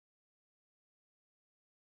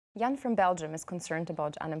Jan from Belgium is concerned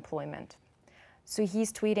about unemployment. So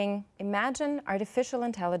he's tweeting, "Imagine artificial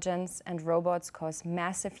intelligence and robots cause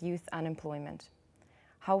massive youth unemployment.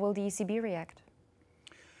 How will the ECB react?"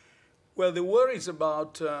 Well, the worries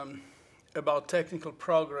about technical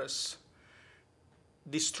progress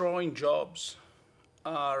destroying jobs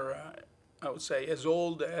are, I would say, as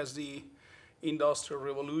old as the Industrial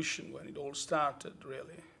Revolution when it all started,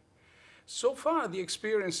 really. So far, the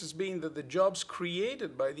experience has been that the jobs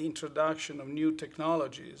created by the introduction of new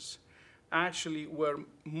technologies actually were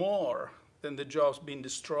more than the jobs being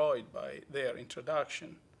destroyed by their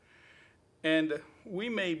introduction. And we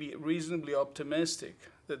may be reasonably optimistic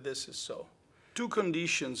that this is so. Two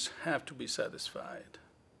conditions have to be satisfied.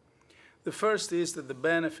 The first is that the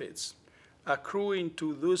benefits accruing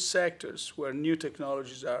to those sectors where new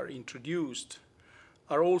technologies are introduced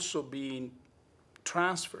are also being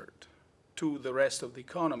transferred to the rest of the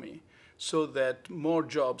economy so that more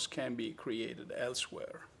jobs can be created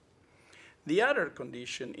elsewhere. The other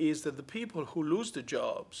condition is that the people who lose the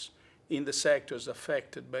jobs in the sectors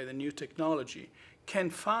affected by the new technology can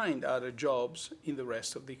find other jobs in the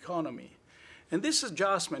rest of the economy. And this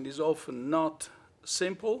adjustment is often not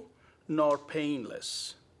simple nor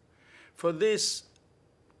painless. For this,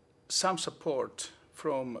 some support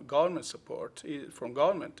from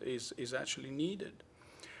government is actually needed,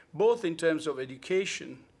 both in terms of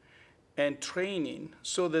education and training,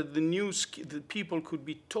 so that the people could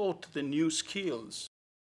be taught the new skills